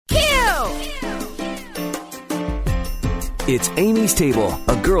It's Amy's Table,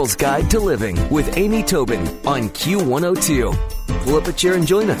 a girl's guide to living with Amy Tobin on Q102. Pull up a chair and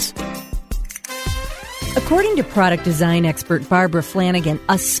join us. According to product design expert Barbara Flanagan,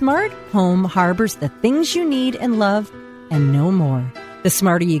 a smart home harbors the things you need and love and no more. The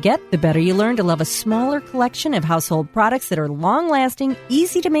smarter you get, the better you learn to love a smaller collection of household products that are long-lasting,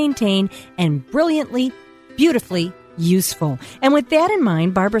 easy to maintain, and brilliantly, beautifully useful. And with that in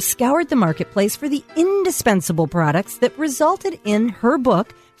mind, Barbara scoured the marketplace for the indispensable products that resulted in her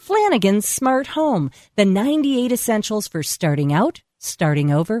book, Flanagan's Smart Home, the 98 Essentials for Starting Out,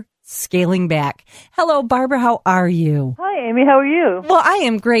 Starting Over, Scaling Back. Hello, Barbara. How are you? Hi, Amy. How are you? Well, I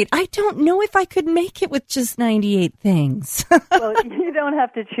am great. I don't know if I could make it with just 98 things. Well, you don't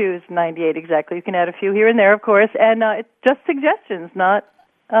have to choose 98 exactly. You can add a few here and there, of course, and it's just suggestions, not,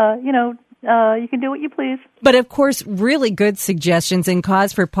 you can do what you please. But, of course, really good suggestions and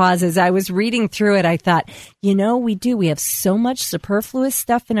cause for pause. As I was reading through it, I thought, we have so much superfluous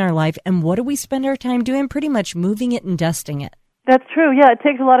stuff in our life, and what do we spend our time doing? Pretty much moving it and dusting it. That's true. Yeah, it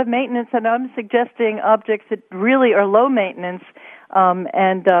takes a lot of maintenance, and I'm suggesting objects that really are low maintenance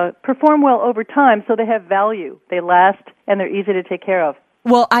and perform well over time, so they have value. They last, and they're easy to take care of.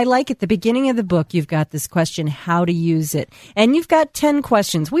 Well, I like at the beginning of the book, you've got this question, how to use it. And you've got 10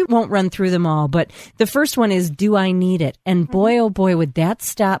 questions. We won't run through them all, but the first one is, do I need it? And boy, oh boy, would that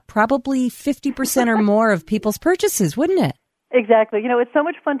stop probably 50% or more of people's purchases, wouldn't it? Exactly. It's so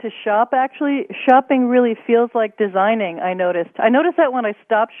much fun to shop, actually. Shopping really feels like designing, I noticed. I noticed that when I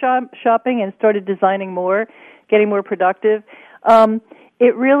stopped shopping and started designing more, getting more productive.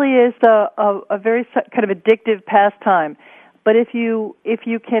 It really is a very kind of addictive pastime. But if you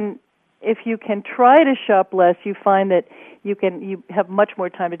can try to shop less, you find that you have much more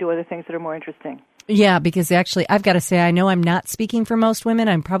time to do other things that are more interesting. Yeah, because actually, I've got to say, I know I'm not speaking for most women.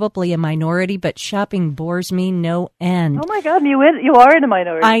 I'm probably a minority, but shopping bores me no end. Oh, my God, you are in a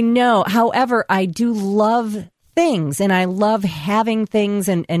minority. I know. However, I do love things, and I love having things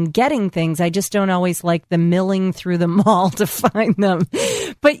and getting things. I just don't always like the milling through the mall to find them.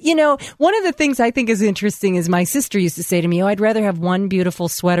 But, one of the things I think is interesting is my sister used to say to me, I'd rather have one beautiful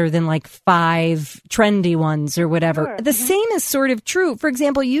sweater than like 5 trendy ones or whatever. Sure. The same is sort of true. For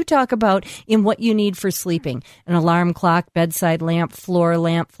example, you talk about in what you need for sleeping, an alarm clock, bedside lamp, floor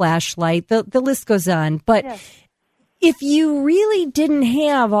lamp, flashlight, the list goes on. But if you really didn't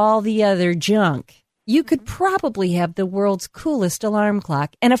have all the other junk, you could probably have the world's coolest alarm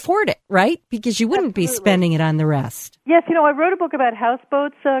clock and afford it, right? Because you wouldn't be spending it on the rest. Yes, I wrote a book about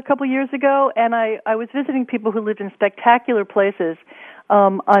houseboats a couple years ago, and I was visiting people who lived in spectacular places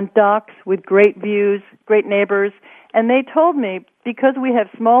on docks with great views, great neighbors, and they told me, because we have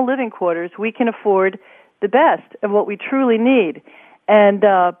small living quarters, we can afford the best of what we truly need. And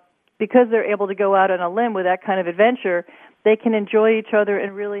because they're able to go out on a limb with that kind of adventure, they can enjoy each other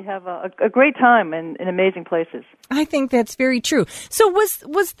and really have a great time in amazing places. I think that's very true. So was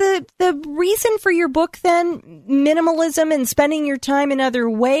the reason for your book then minimalism and spending your time in other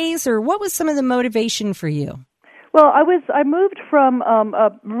ways, or what was some of the motivation for you? Well, I moved from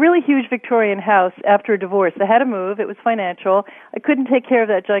a really huge Victorian house after a divorce. I had to move. It was financial. I couldn't take care of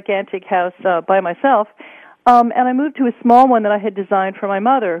that gigantic house by myself. And I moved to a small one that I had designed for my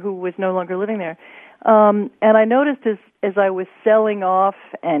mother, who was no longer living there. And I noticed as I was selling off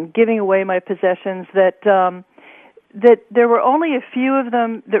and giving away my possessions that there were only a few of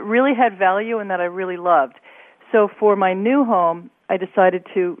them that really had value and that I really loved. So for my new home, I decided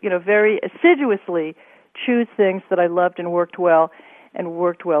to, very assiduously choose things that I loved and worked well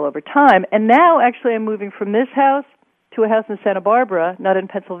over time. And now, actually, I'm moving from this house to a house in Santa Barbara, not in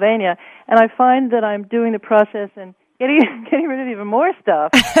Pennsylvania, and I find that I'm doing the process and getting rid of even more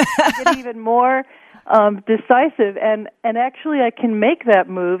stuff, getting even more decisive, and actually I can make that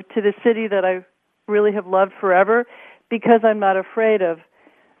move to the city that I really have loved forever because I'm not afraid of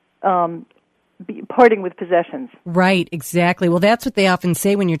parting with possessions. Right, exactly. Well, that's what they often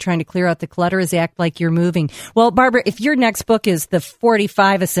say when you're trying to clear out the clutter is act like you're moving. Well, Barbara, if your next book is the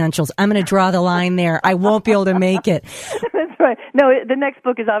 45 Essentials, I'm going to draw the line there. I won't be able to make it. That's right. No, the next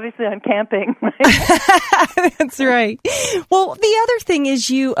book is obviously on camping. Right? That's right. Well, the other thing is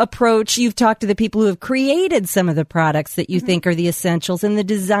you've talked to the people who have created some of the products that you think are the essentials and the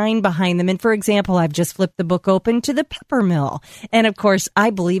design behind them. And for example, I've just flipped the book open to the pepper mill. And of course, I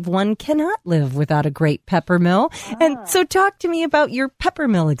believe one cannot live without a great pepper mill. And so talk to me about your pepper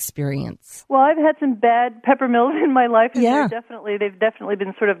mill experience. Well, I've had some bad pepper mills in my life. And yeah. They've definitely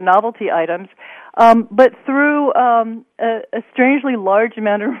been sort of novelty items. But through a strangely large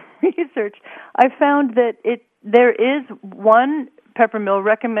amount of research, I found that there is one pepper mill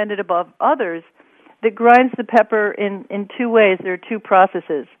recommended above others that grinds the pepper in two ways. There are two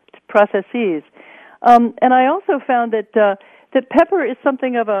processes. And I also found that that pepper is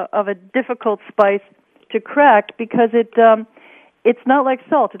something of a difficult spice to crack because it's not like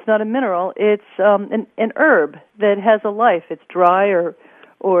salt. It's not a mineral. It's an herb that has a life. It's dry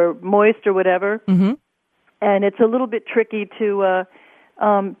or moist or whatever, and it's a little bit tricky to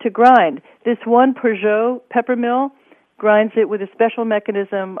grind. This one Peugeot pepper mill grinds it with a special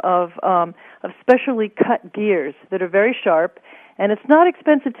mechanism of specially cut gears that are very sharp, and it's not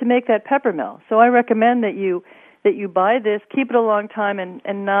expensive to make that pepper mill. So I recommend that you buy this, keep it a long time,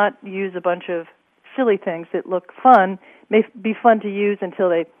 and not use a bunch of silly things that look fun, may be fun to use until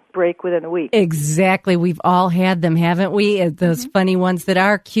they break within a week. Exactly. We've all had them, haven't we? Those funny ones that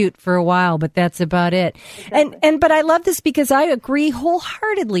are cute for a while, but that's about it. Exactly. But I love this because I agree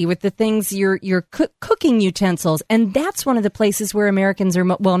wholeheartedly with the things your cooking utensils, and that's one of the places where Americans are,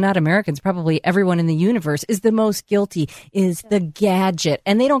 well, not Americans, probably everyone in the universe is the most guilty, is the gadget.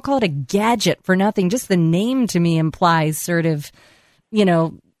 And they don't call it a gadget for nothing. Just the name to me implies sort of,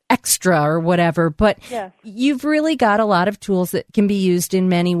 extra or whatever, but yes. You've really got a lot of tools that can be used in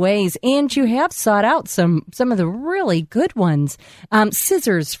many ways, and you have sought out some of the really good ones.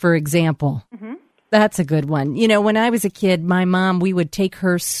 Scissors, for example. Mm-hmm. That's a good one. When I was a kid, my mom, we would take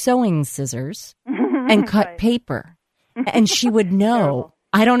her sewing scissors and cut paper, and she would know.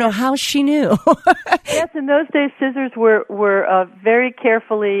 I don't know how she knew. Yes, in those days, scissors were very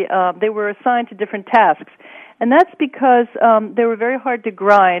carefully, they were assigned to different tasks. And that's because they were very hard to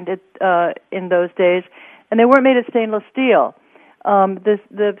grind in those days, and they weren't made of stainless steel.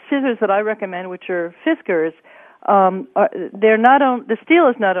 The scissors that I recommend, which are Fiskars, the steel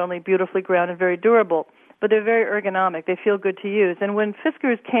is not only beautifully ground and very durable, but they're very ergonomic. They feel good to use. And when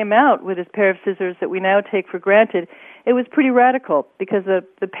Fiskars came out with this pair of scissors that we now take for granted, it was pretty radical because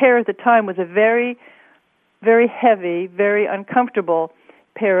the pair at the time was a very, very heavy, very uncomfortable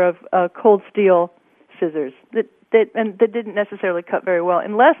pair of cold steel scissors that didn't necessarily cut very well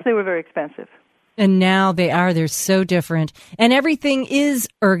unless they were very expensive. And now they're so different. And everything is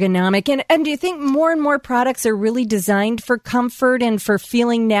ergonomic. And do you think more and more products are really designed for comfort and for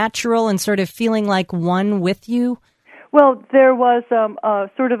feeling natural and sort of feeling like one with you? Well, there was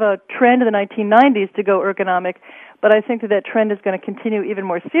sort of a trend in the 1990s to go ergonomic, but I think that trend is going to continue even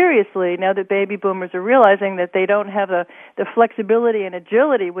more seriously now that baby boomers are realizing that they don't have the flexibility and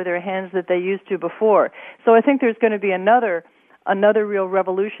agility with their hands that they used to before. So I think there's going to be another real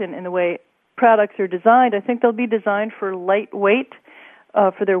revolution in the way products are designed. I think they'll be designed for lightweight,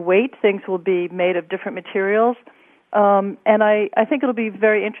 for their weight. Things will be made of different materials. And I think it'll be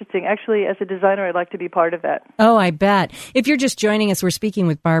very interesting. Actually, as a designer, I'd like to be part of that. Oh, I bet. If you're just joining us, we're speaking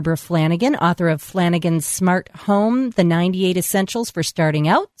with Barbara Flanagan, author of Flanagan's Smart Home, the 98 Essentials for Starting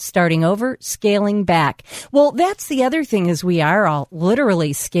Out, Starting Over, Scaling Back. Well, that's the other thing is we are all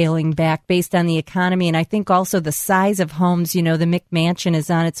literally scaling back based on the economy. And I think also the size of homes, the McMansion is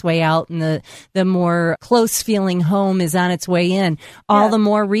on its way out and the more close-feeling home is on its way in. All the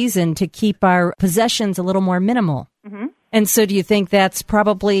more reason to keep our possessions a little more minimal. Mm-hmm. And so do you think that's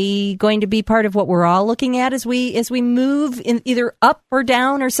probably going to be part of what we're all looking at as we move in either up or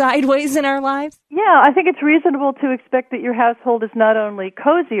down or sideways in our lives? Yeah, I think it's reasonable to expect that your household is not only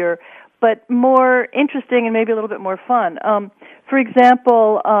cozier, but more interesting and maybe a little bit more fun. For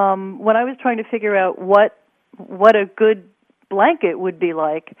example, when I was trying to figure out what a good blanket would be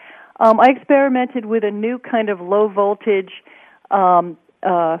like, I experimented with a new kind of low-voltage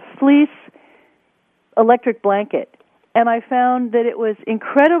fleece electric blanket, and I found that it was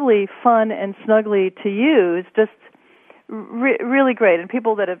incredibly fun and snuggly to use, just really great. And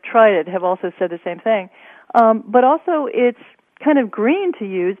people that have tried it have also said the same thing. But also it's kind of green to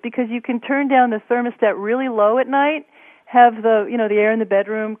use because you can turn down the thermostat really low at night, have the air in the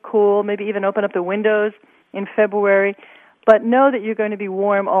bedroom cool, maybe even open up the windows in February, but know that you're going to be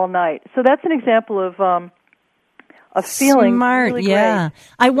warm all night. So that's an example of feeling smart, really yeah. Great.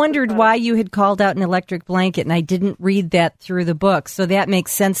 I wondered why you had called out an electric blanket, and I didn't read that through the book. So that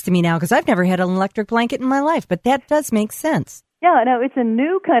makes sense to me now, because I've never had an electric blanket in my life, but that does make sense. Yeah, no, it's a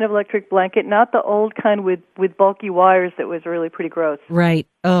new kind of electric blanket, not the old kind with bulky wires that was really pretty gross. Right.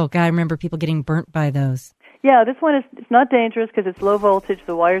 Oh, God, I remember people getting burnt by those. Yeah, this one it's not dangerous because it's low voltage,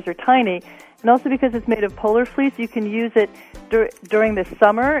 the wires are tiny, and also because it's made of polar fleece, you can use it during the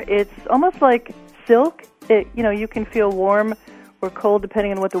summer. It's almost like silk. You can feel warm or cold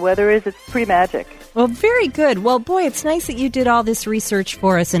depending on what the weather is. It's pretty magic. Well, very good. Well, boy, it's nice that you did all this research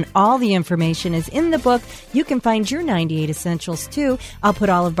for us, and all the information is in the book. You can find your 98 Essentials, too. I'll put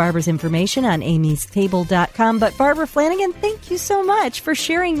all of Barbara's information on amystable.com. But Barbara Flanagan, thank you so much for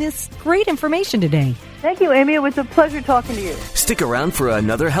sharing this great information today. Thank you, Amy. It was a pleasure talking to you. Stick around for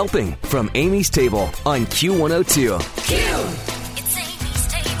another helping from Amy's Table on Q102. Q! It's Amy's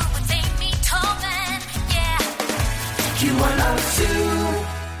Table with Amy Tobin, yeah. Q102.